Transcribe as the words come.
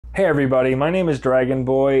Hey everybody, my name is Dragon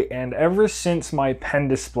Boy, and ever since my pen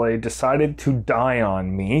display decided to die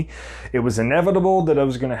on me, it was inevitable that I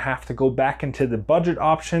was going to have to go back into the budget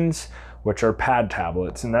options, which are pad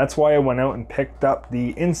tablets, and that's why I went out and picked up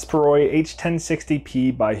the INSPIROY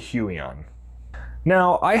H1060P by Huion.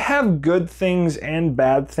 Now, I have good things and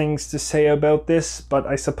bad things to say about this, but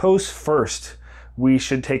I suppose first we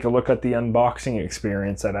should take a look at the unboxing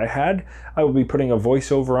experience that I had. I will be putting a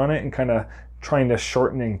voiceover on it and kind of trying to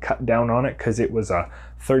shorten and cut down on it because it was a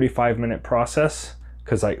 35-minute process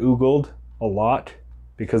because I oogled a lot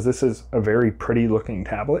because this is a very pretty looking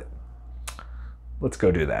tablet. Let's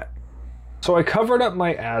go do that. So I covered up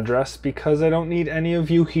my address because I don't need any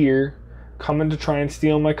of you here coming to try and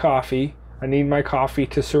steal my coffee. I need my coffee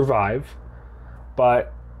to survive.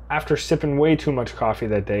 But after sipping way too much coffee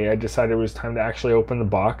that day, I decided it was time to actually open the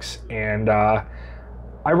box, and I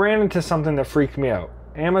ran into something that freaked me out.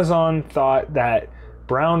 Amazon thought that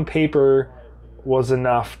brown paper was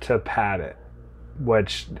enough to pad it,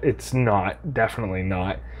 which it's not, definitely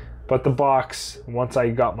not. But the box, once I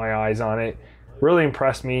got my eyes on it, really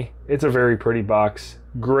impressed me. It's a very pretty box,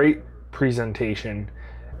 great presentation.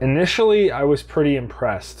 Initially, I was pretty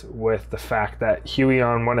impressed with the fact that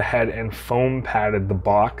Huion went ahead and foam padded the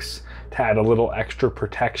box to add a little extra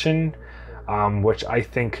protection, which I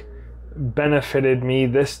think benefited me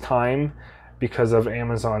this time because of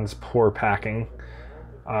Amazon's poor packing.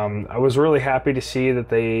 I was really happy to see that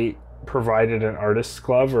they provided an artist's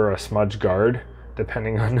glove or a smudge guard,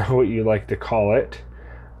 depending on what you like to call it.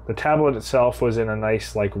 The tablet itself was in a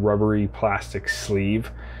nice like rubbery plastic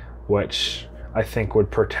sleeve, which I think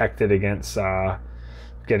would protect it against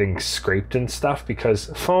getting scraped and stuff,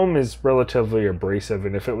 because foam is relatively abrasive,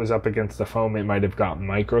 and if it was up against the foam it might have got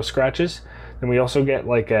micro scratches. Then we also get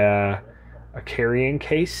like a carrying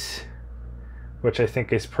case, which I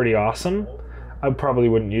think is pretty awesome. I probably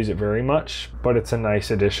wouldn't use it very much, but it's a nice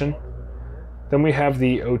addition. Then we have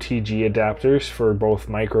the OTG adapters for both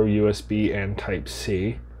micro USB and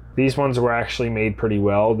Type-C. These ones were actually made pretty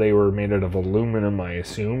well. They were made out of aluminum, I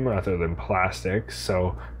assume, rather than plastic,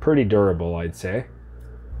 so pretty durable, I'd say.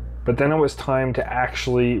 But then it was time to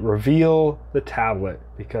actually reveal the tablet,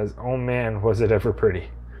 because oh man, was it ever pretty.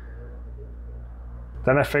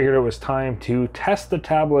 Then I figured it was time to test the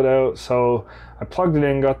tablet out, so I plugged it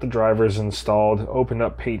in, got the drivers installed, opened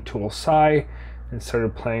up Paint Tool Sci, and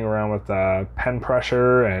started playing around with pen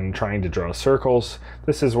pressure and trying to draw circles.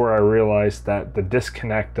 This is where I realized that the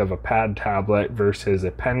disconnect of a pad tablet versus a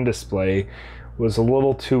pen display was a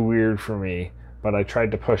little too weird for me, but I tried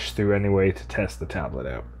to push through anyway to test the tablet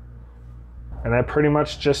out. And I pretty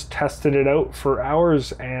much just tested it out for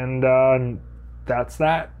hours, and that's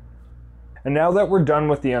that. And now that we're done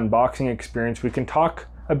with the unboxing experience, we can talk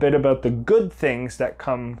a bit about the good things that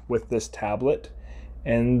come with this tablet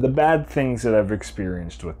and the bad things that I've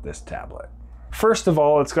experienced with this tablet. First of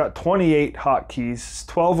all, it's got 28 hotkeys,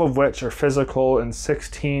 12 of which are physical and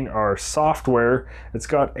 16 are software. It's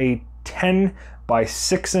got a 10 by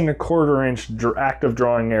 6¼ inch active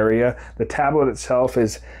drawing area. The tablet itself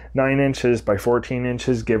is 9 inches by 14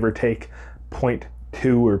 inches, give or take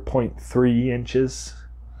 0.2 or 0.3 inches.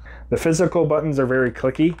 The physical buttons are very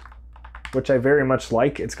clicky, which I very much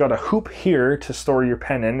like. It's got a hoop here to store your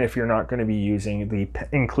pen in if you're not going to be using the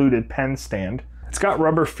included pen stand. It's got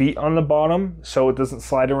rubber feet on the bottom so it doesn't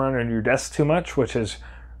slide around on your desk too much, which is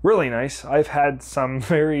really nice. I've had some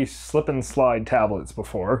very slip and slide tablets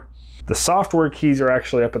before. The software keys are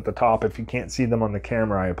actually up at the top. If you can't see them on the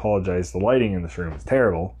camera, I apologize. The lighting in this room is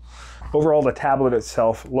terrible. Overall, the tablet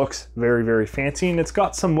itself looks very, very fancy, and it's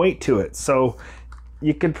got some weight to it. So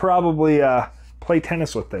you could probably play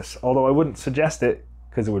tennis with this, although I wouldn't suggest it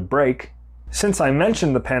because it would break. Since I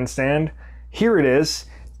mentioned the pen stand, here it is.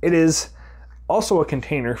 It is also a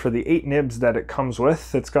container for the 8 nibs that it comes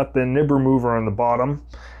with. It's got the nib remover on the bottom.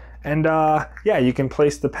 And yeah, you can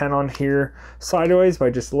place the pen on here sideways by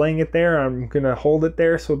just laying it there. I'm gonna hold it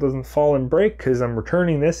there so it doesn't fall and break because I'm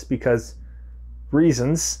returning this because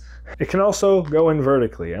reasons. It can also go in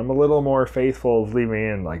vertically. I'm a little more faithful of leaving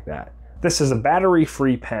it in like that. This is a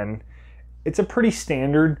battery-free pen. It's a pretty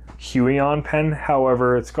standard Huion pen,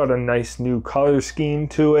 however, it's got a nice new color scheme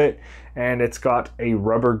to it, and it's got a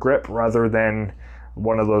rubber grip rather than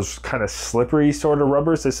one of those kind of slippery sort of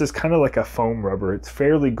rubbers. This is kind of like a foam rubber. It's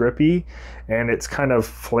fairly grippy, and it's kind of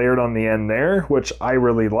flared on the end there, which I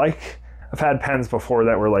really like. I've had pens before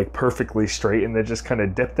that were like perfectly straight and they just kind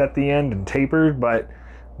of dipped at the end and tapered, but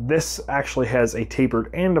this actually has a tapered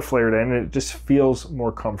and a flared end, and it just feels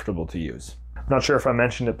more comfortable to use. Not sure if I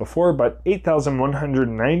mentioned it before, but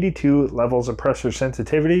 8,192 levels of pressure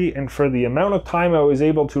sensitivity, and for the amount of time I was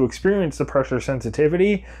able to experience the pressure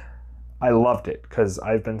sensitivity, I loved it, because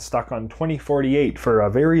I've been stuck on 2048 for a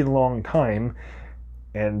very long time,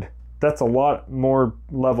 and that's a lot more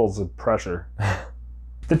levels of pressure.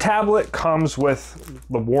 The tablet comes with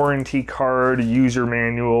the warranty card, user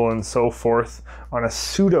manual, and so forth on a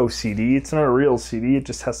pseudo CD. It's not a real CD, it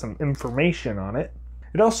just has some information on it.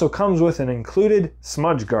 It also comes with an included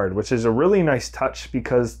smudge guard, which is a really nice touch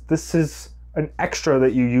because this is an extra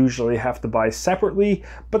that you usually have to buy separately,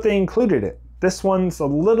 but they included it. This one's a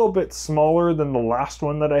little bit smaller than the last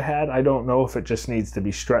one that I had. I don't know if it just needs to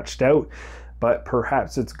be stretched out, but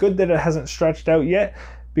perhaps it's good that it hasn't stretched out yet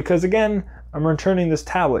because, again, I'm returning this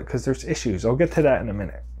tablet because there's issues. I'll get to that in a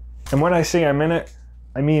minute. And when I say a minute,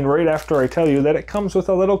 I mean right after I tell you that it comes with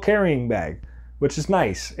a little carrying bag, which is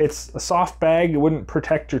nice. It's a soft bag. It wouldn't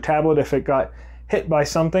protect your tablet if it got hit by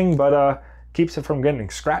something, but keeps it from getting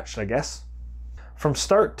scratched, I guess. From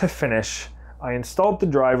start to finish, I installed the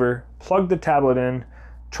driver, plugged the tablet in,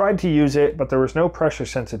 tried to use it, but there was no pressure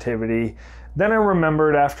sensitivity. Then I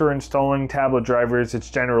remembered after installing tablet drivers,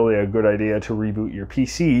 it's generally a good idea to reboot your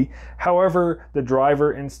PC. However, the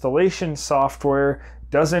driver installation software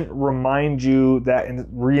doesn't remind you that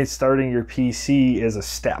restarting your PC is a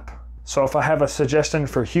step. So if I have a suggestion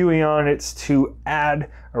for Huion, it's to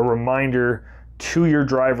add a reminder to your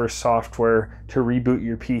driver software to reboot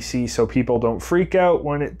your PC so people don't freak out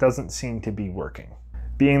when it doesn't seem to be working.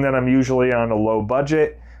 Being that I'm usually on a low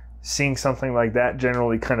budget, seeing something like that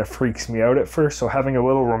generally kind of freaks me out at first, so having a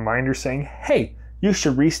little reminder saying, hey, you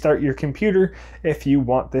should restart your computer if you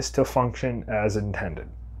want this to function as intended.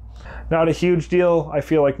 Not a huge deal. I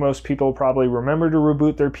feel like most people probably remember to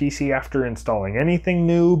reboot their PC after installing anything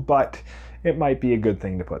new, but it might be a good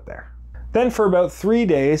thing to put there. Then for about 3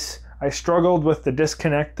 days, I struggled with the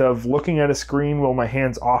disconnect of looking at a screen while my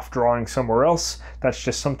hand's off drawing somewhere else. That's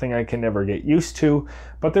just something I can never get used to.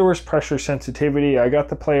 But there was pressure sensitivity. I got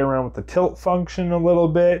to play around with the tilt function a little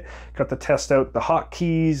bit, got to test out the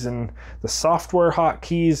hotkeys and the software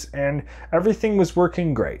hotkeys, and everything was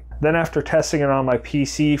working great. Then after testing it on my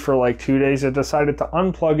PC for like 2 days, I decided to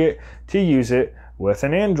unplug it to use it with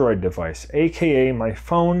an Android device, aka my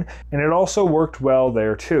phone, and it also worked well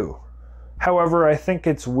there too. However, I think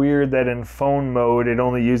it's weird that in phone mode it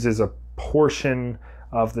only uses a portion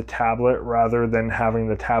of the tablet rather than having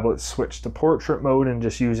the tablet switch to portrait mode and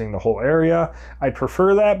just using the whole area. I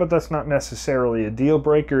prefer that, but that's not necessarily a deal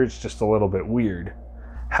breaker, it's just a little bit weird.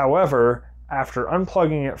 However, after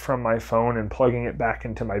unplugging it from my phone and plugging it back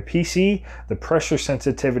into my PC, the pressure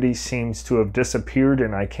sensitivity seems to have disappeared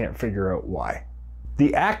and I can't figure out why.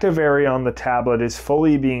 The active area on the tablet is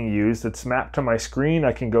fully being used. It's mapped to my screen.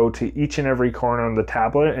 I can go to each and every corner on the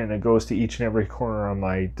tablet and it goes to each and every corner on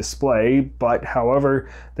my display, but however,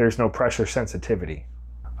 there's no pressure sensitivity.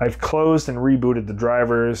 I've closed and rebooted the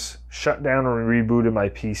drivers, shut down and rebooted my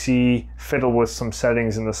PC, fiddled with some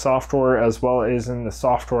settings in the software as well as in the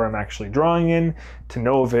software I'm actually drawing in, to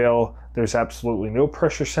no avail. There's absolutely no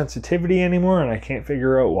pressure sensitivity anymore and I can't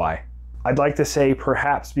figure out why. I'd like to say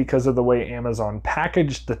perhaps because of the way Amazon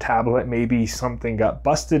packaged the tablet, maybe something got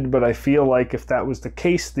busted, but I feel like if that was the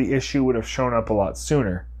case, the issue would have shown up a lot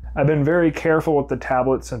sooner. I've been very careful with the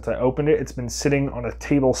tablet since I opened it. It's been sitting on a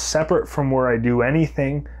table separate from where I do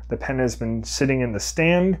anything. The pen has been sitting in the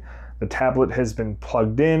stand. The tablet has been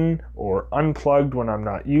plugged in or unplugged when I'm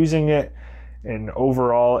not using it. And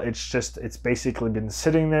overall, it's basically been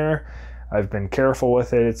sitting there. I've been careful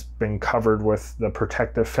with it. It's been covered with the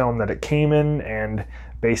protective film that it came in, and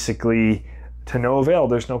basically to no avail.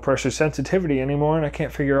 There's no pressure sensitivity anymore and I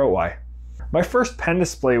can't figure out why. My first pen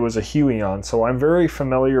display was a Huion, so I'm very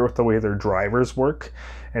familiar with the way their drivers work.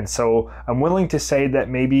 And so I'm willing to say that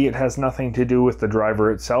maybe it has nothing to do with the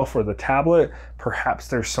driver itself or the tablet. Perhaps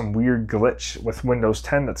there's some weird glitch with Windows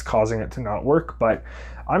 10 that's causing it to not work, but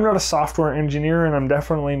I'm not a software engineer and I'm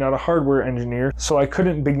definitely not a hardware engineer, so I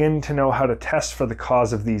couldn't begin to know how to test for the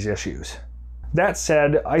cause of these issues. That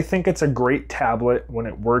said, I think it's a great tablet when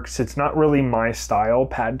it works. It's not really my style.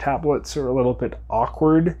 Pad tablets are a little bit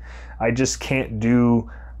awkward. I just can't do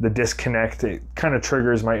the disconnect. It kind of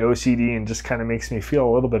triggers my OCD and just kind of makes me feel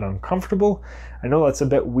a little bit uncomfortable. I know that's a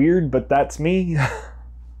bit weird, but that's me.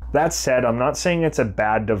 That said, I'm not saying it's a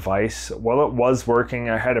bad device. While it was working,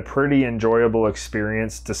 I had a pretty enjoyable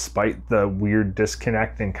experience despite the weird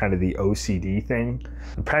disconnect and kind of the OCD thing.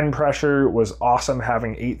 The pen pressure was awesome,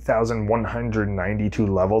 having 8,192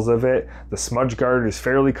 levels of it. The smudge guard is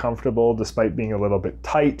fairly comfortable despite being a little bit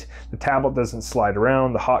tight. The tablet doesn't slide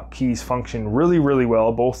around. The hotkeys function really, really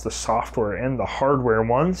well, both the software and the hardware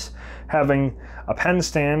ones. Having a pen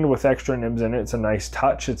stand with extra nibs in it, it's a nice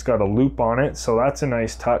touch. It's got a loop on it, so that's a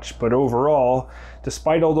nice touch. But overall,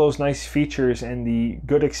 despite all those nice features and the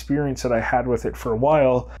good experience that I had with it for a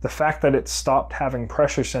while, the fact that it stopped having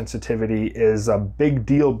pressure sensitivity is a big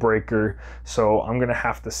deal breaker. So I'm gonna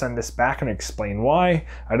have to send this back and explain why.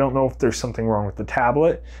 I don't know if there's something wrong with the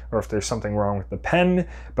tablet or if there's something wrong with the pen,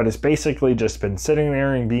 but it's basically just been sitting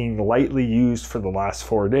there and being lightly used for the last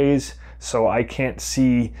 4 days. So I can't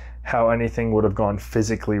see how anything would have gone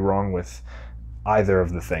physically wrong with either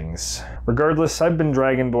of the things. Regardless, I've been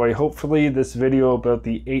Dragon Boy. Hopefully this video about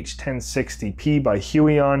the H1060P by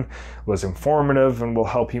Huion was informative and will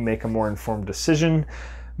help you make a more informed decision.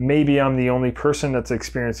 Maybe I'm the only person that's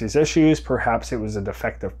experienced these issues. Perhaps it was a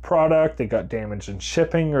defective product, it got damaged in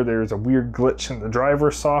shipping, or there's a weird glitch in the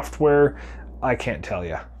driver software. I can't tell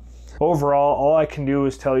you. Overall, all I can do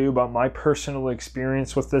is tell you about my personal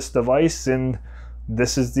experience with this device, and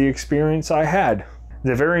this is the experience I had.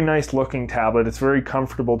 It's a very nice looking tablet. It's very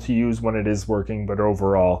comfortable to use when it is working, but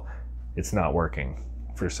overall, it's not working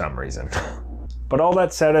for some reason. But all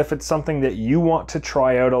that said, if it's something that you want to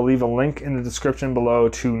try out, I'll leave a link in the description below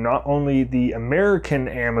to not only the American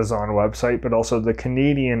Amazon website, but also the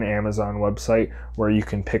Canadian Amazon website, where you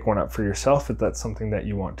can pick one up for yourself if that's something that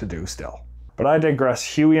you want to do still. But I digress.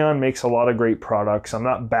 Huion makes a lot of great products. I'm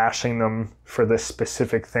not bashing them for this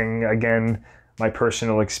specific thing. Again, my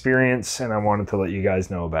personal experience, and I wanted to let you guys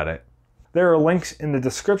know about it. There are links in the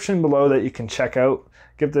description below that you can check out.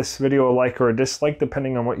 Give this video a like or a dislike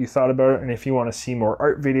depending on what you thought about it, and if you want to see more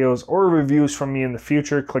art videos or reviews from me in the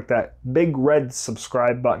future, click that big red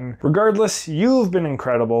subscribe button. Regardless, you've been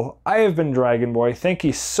incredible. I have been Dragon Boy. Thank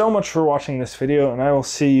you so much for watching this video, and I will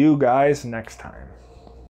see you guys next time.